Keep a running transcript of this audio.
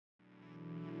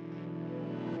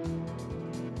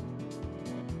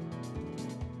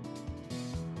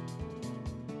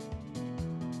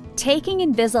Taking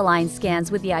Invisalign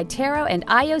scans with the iTero and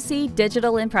IOC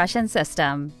digital impression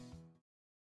system.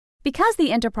 Because the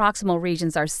interproximal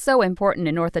regions are so important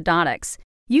in orthodontics,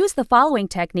 use the following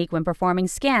technique when performing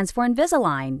scans for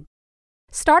Invisalign.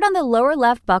 Start on the lower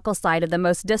left buccal side of the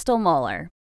most distal molar.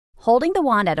 Holding the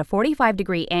wand at a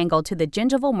 45-degree angle to the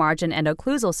gingival margin and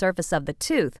occlusal surface of the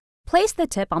tooth, place the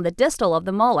tip on the distal of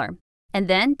the molar, and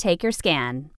then take your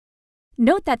scan.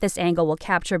 Note that this angle will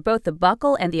capture both the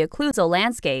buccal and the occlusal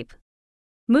landscape.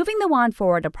 Moving the wand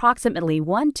forward approximately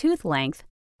one tooth length,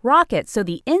 rock it so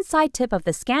the inside tip of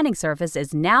the scanning surface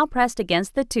is now pressed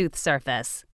against the tooth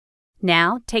surface.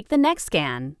 Now take the next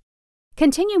scan.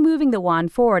 Continue moving the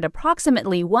wand forward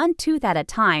approximately one tooth at a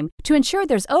time to ensure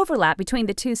there's overlap between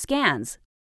the two scans.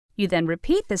 You then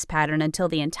repeat this pattern until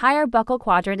the entire buccal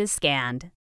quadrant is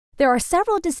scanned. There are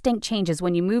several distinct changes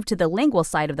when you move to the lingual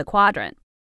side of the quadrant.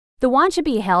 The wand should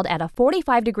be held at a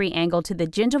 45-degree angle to the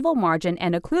gingival margin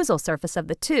and occlusal surface of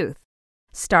the tooth.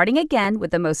 Starting again with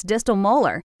the most distal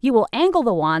molar, you will angle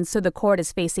the wand so the cord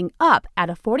is facing up at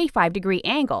a 45-degree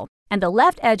angle and the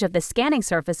left edge of the scanning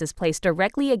surface is placed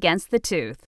directly against the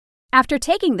tooth. After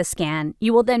taking the scan,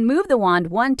 you will then move the wand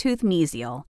one tooth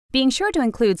mesial, being sure to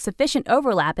include sufficient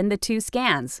overlap in the two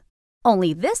scans.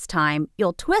 Only this time,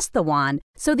 you'll twist the wand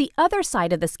so the other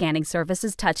side of the scanning surface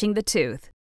is touching the tooth.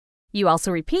 You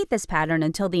also repeat this pattern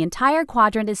until the entire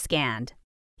quadrant is scanned.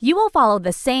 You will follow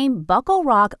the same buccal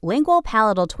rock lingual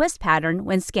palatal twist pattern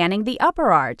when scanning the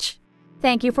upper arch.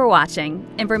 Thank you for watching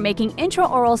and for making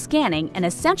intraoral scanning an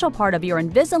essential part of your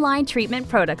Invisalign treatment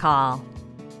protocol.